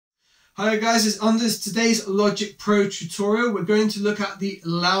Hi guys, it's Anders. Today's Logic Pro tutorial, we're going to look at the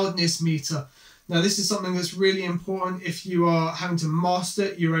loudness meter. Now this is something that's really important if you are having to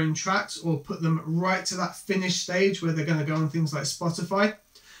master your own tracks or put them right to that finish stage where they're going to go on things like Spotify,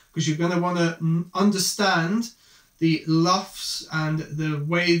 because you're going to want to understand the LUFS and the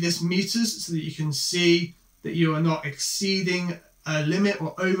way this meters so that you can see that you are not exceeding a limit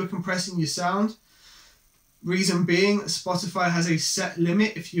or over compressing your sound. Reason being, Spotify has a set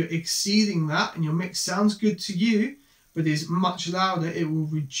limit. If you're exceeding that and your mix sounds good to you, but is much louder, it will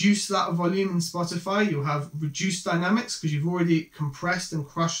reduce that volume in Spotify. You'll have reduced dynamics because you've already compressed and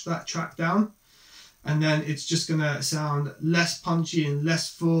crushed that track down. And then it's just going to sound less punchy and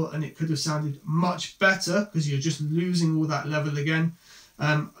less full, and it could have sounded much better because you're just losing all that level again.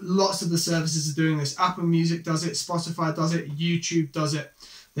 Lots of the services are doing this. Apple Music does it, Spotify does it, YouTube does it.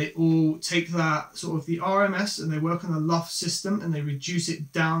 They all take that sort of the RMS and they work on a LUFS system and they reduce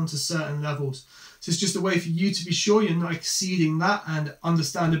it down to certain levels. So it's just a way for you to be sure you're not exceeding that and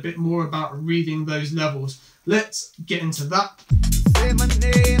understand a bit more about reading those levels. Let's get into that. Say my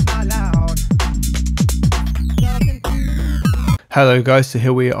name out loud. Hello guys, so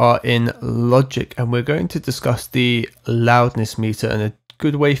here we are in Logic and we're going to discuss the loudness meter and a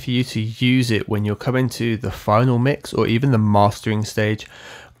good way for you to use it when you're coming to the final mix or even the mastering stage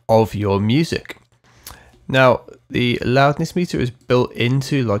of your music. Now the loudness meter is built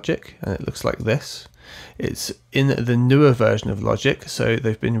into Logic and it looks like this. It's in the newer version of Logic, so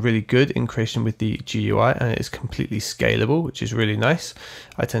they've been really good in creation with the GUI and it's completely scalable, which is really nice.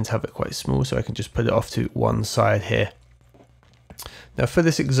 I tend to have it quite small so I can just put it off to one side here. Now for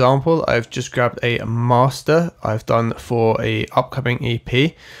this example, I've just grabbed a master I've done for a upcoming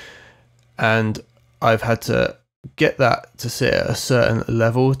EP, and I've had to get that to sit at a certain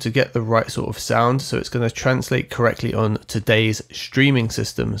level to get the right sort of sound, so it's going to translate correctly on today's streaming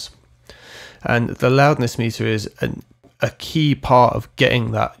systems. And the loudness meter is a key part of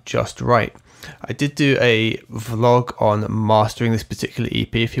getting that just right. I did do a vlog on mastering this particular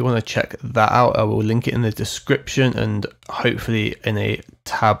EP. If you want to check that out, I will link it in the description and hopefully in a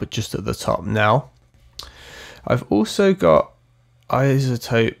tab just at the top now. I've also got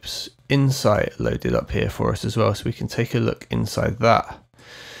Isotope's Insight loaded up here for us as well, so we can take a look inside that.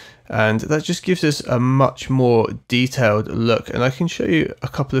 And that just gives us a much more detailed look, and I can show you a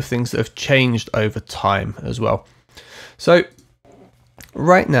couple of things that have changed over time as well. So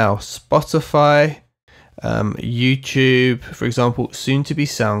right now, Spotify, YouTube, for example, soon to be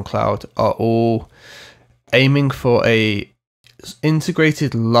SoundCloud, are all aiming for a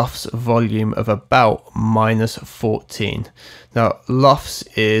integrated LUFS volume of about -14. Now, LUFS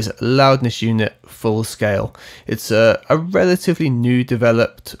is loudness unit full scale. It's a relatively new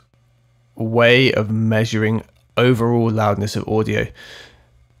developed way of measuring overall loudness of audio.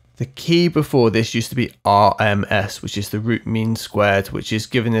 The key before this used to be RMS, which is the root mean squared, which is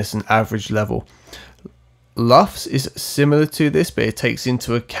giving us an average level. LUFS is similar to this, but it takes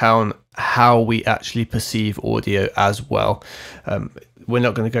into account how we actually perceive audio as well. We're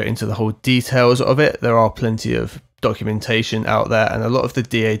not going to go into the whole details of it. There are plenty of documentation out there, and a lot of the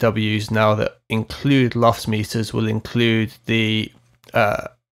DAWs now that include LUFS meters will include the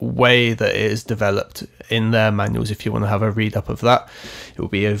way that it is developed in their manuals. If you want to have a read up of that, it will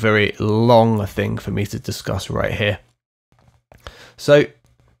be a very long thing for me to discuss right here. So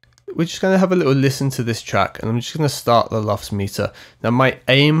we're just going to have a little listen to this track, and I'm just going to start the LUFS meter. Now my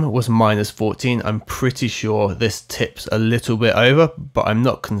aim was -14. I'm pretty sure this tips a little bit over, but I'm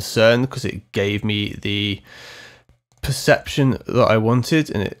not concerned because it gave me the perception that I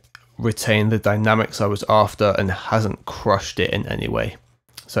wanted and it retained the dynamics I was after and hasn't crushed it in any way.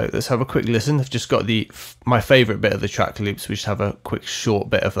 So let's have a quick listen. I've just got my favorite bit of the track loops. We just have a quick short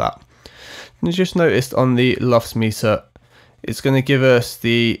bit of that. And I just noticed on the LUFS meter, it's going to give us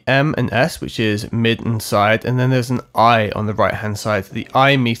the M and S, which is mid and side, and then there's an I on the right hand side. The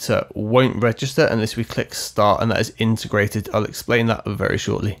I meter won't register unless we click start, and that is integrated. I'll explain that very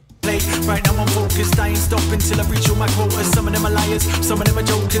shortly. Right now I'm focused, I ain't stopping till I reach all my quotas. Some of them are liars, some of them are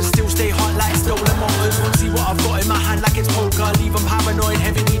jokers. Still stay hot like stolen motors. Won't see what I've got in my hand like it's poker. Leave them paranoid,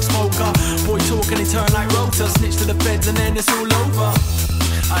 heavy weed smoker. Boy talking, it turn like rotor. Snitch to the feds and then it's all over.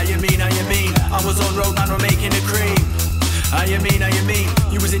 How you mean, I was on road, man, we're making the cream. How you mean,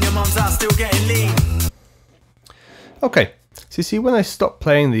 you was in your mum's house still getting lean. Okay, so you see when I stop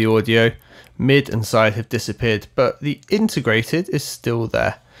playing the audio, mid and side have disappeared, but the integrated is still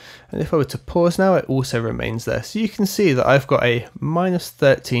there. And if I were to pause now, it also remains there. So you can see that I've got a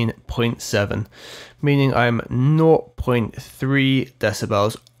 -13.7, meaning I'm 0.3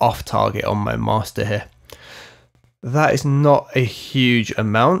 decibels off target on my master here. that is not a huge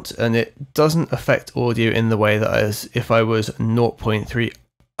amount, and it doesn't affect audio in the way that as if I was 0.3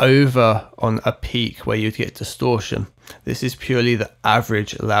 over on a peak where you'd get distortion. This is purely the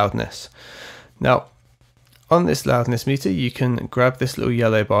average loudness. Now, on this loudness meter, you can grab this little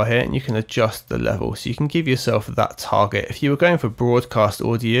yellow bar here and you can adjust the level. So you can give yourself that target. If you were going for broadcast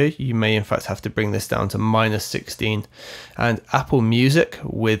audio, you may in fact have to bring this down to -16. And Apple Music,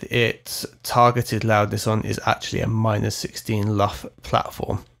 with its targeted loudness on, is actually a -16 LUFS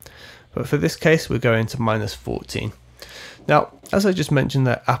platform. But for this case, we're going to -14. Now, as I just mentioned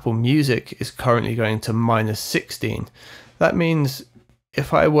that Apple Music is currently going to -16. That means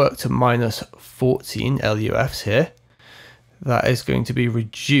if I work to -14 LUFS here, that is going to be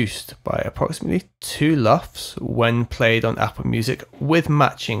reduced by approximately 2 LUFS when played on Apple Music with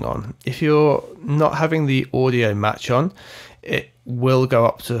matching on. If you're not having the audio match on, it will go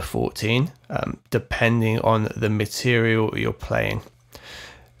up to 14, depending on the material you're playing.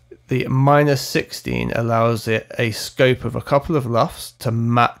 The -16 allows it a scope of a couple of LUFS to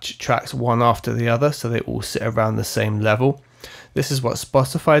match tracks one after the other, so they all sit around the same level. This is what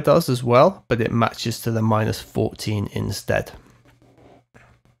Spotify does as well, but it matches to the -14 instead.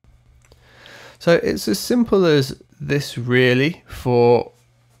 So it's as simple as this really for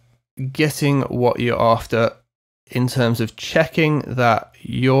getting what you're after in terms of checking that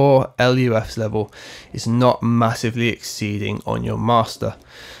your LUFS level is not massively exceeding on your master.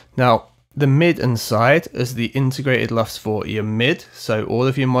 Now, the mid and side is the integrated LUFS for your mid, so all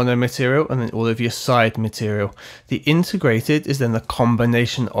of your mono material and then all of your side material. The integrated is then the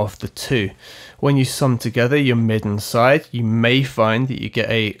combination of the two. When you sum together your mid and side, you may find that you get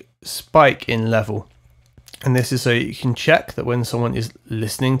a spike in level. And this is so you can check that when someone is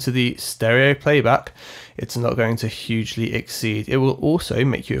listening to the stereo playback, it's not going to hugely exceed. It will also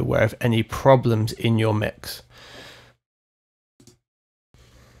make you aware of any problems in your mix.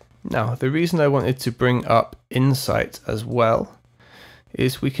 Now, the reason I wanted to bring up Insight as well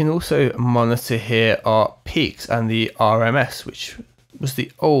is we can also monitor here our peaks and the RMS, which was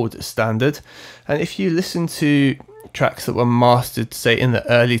the old standard. And if you listen to tracks that were mastered, say in the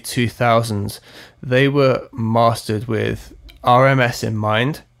early 2000s, they were mastered with RMS in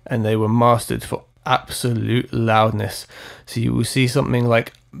mind, and they were mastered for absolute loudness. So you will see something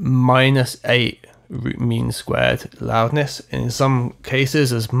like -8 root mean squared loudness, in some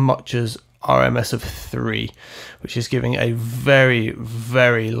cases as much as RMS of 3, which is giving a very,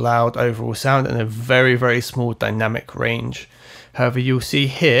 very loud overall sound and a very, very small dynamic range. However, you'll see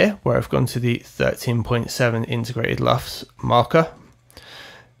here where I've gone to the 13.7 integrated LUFS marker,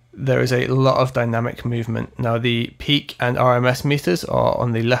 there is a lot of dynamic movement. Now, the peak and RMS meters are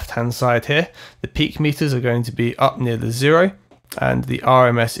on the left hand side here. The peak meters are going to be up near the 0, and the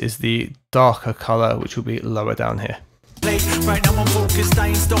RMS is the darker color, which will be lower down here. Right now I'm focused, I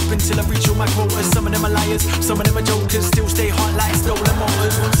ain't stopping till I reach all my quotas. Some of them are liars, some of them are jokers. Still stay hot like stolen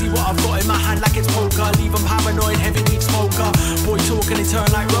motors. Won't see what I've got in my hand like it's poker. Leave them paranoid, heavy weed smoker. Boy talking, they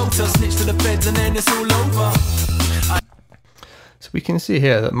turn like rotor. Snitch to the feds and then it's all over. So we can see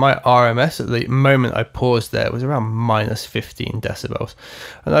here that my RMS at the moment I paused there was around -15 decibels.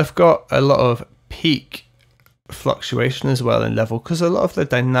 And I've got a lot of peak fluctuation as well in level, because a lot of the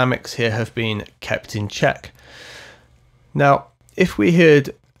dynamics here have been kept in check. Now, if we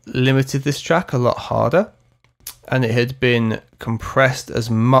had limited this track a lot harder and it had been compressed as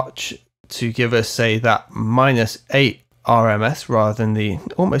much to give us, say, that -8 RMS rather than the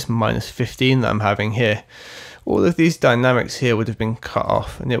almost -15 that I'm having here, all of these dynamics here would have been cut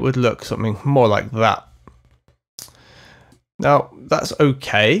off and it would look something more like that. Now, that's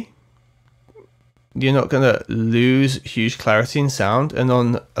okay. You're not going to lose huge clarity in sound, and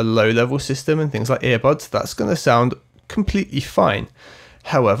on a low level system and things like earbuds, that's going to sound completely fine.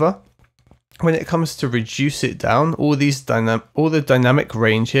 However, when it comes to reduce it down, all the dynamic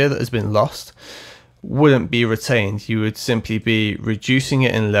range here that has been lost wouldn't be retained. You would simply be reducing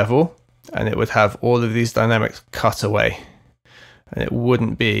it in level, and it would have all of these dynamics cut away, and it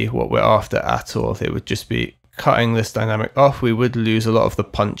wouldn't be what we're after at all. It would just be cutting this dynamic off. We would lose a lot of the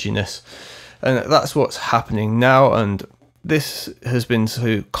punchiness, and that's what's happening now. And this has been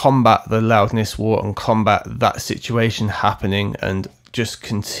to combat the loudness war and combat that situation happening, and just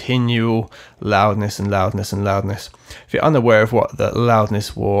continual loudness and loudness and loudness. If you're unaware of what the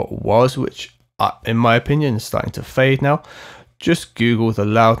loudness war was, which in my opinion is starting to fade now, just Google the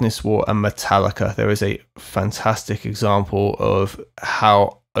loudness war and Metallica. There is a fantastic example of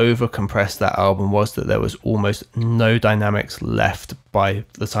how over-compressed that album was, that there was almost no dynamics left by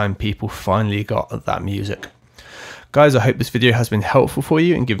the time people finally got that music. Guys, I hope this video has been helpful for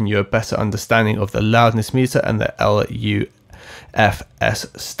you and given you a better understanding of the loudness meter and the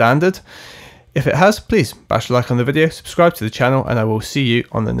LUFS standard. If it has, please bash a like on the video, subscribe to the channel, and I will see you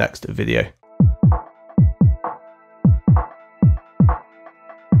on the next video.